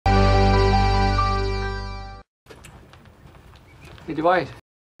Hey, Dwight.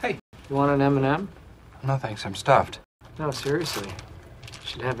 Hey. You want an M&M? No, thanks. I'm stuffed. No, seriously. You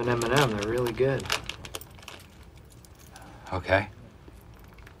should have an M&M. They're really good. Okay.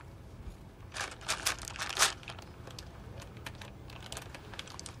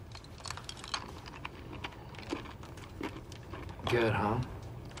 Good, huh?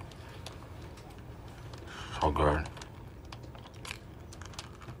 So good.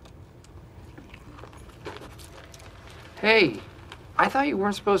 Hey, I thought you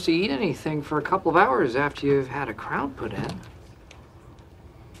weren't supposed to eat anything for a couple of hours after you've had a crown put in.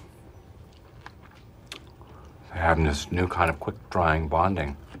 They're having this new kind of quick-drying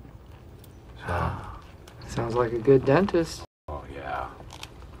bonding. So. Sounds like a good dentist. Oh, yeah.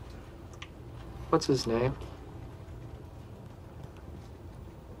 What's his name?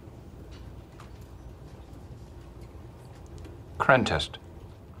 Crentist.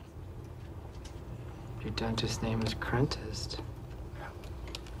 Your dentist's name is Crentist.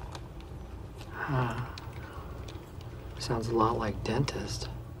 Huh. Sounds a lot like dentist.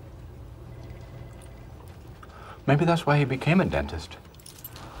 Maybe that's why he became a dentist.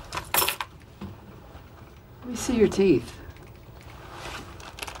 Let me see your teeth.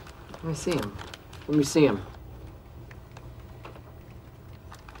 Let me see them. Let me see them.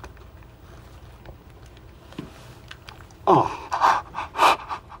 Oh.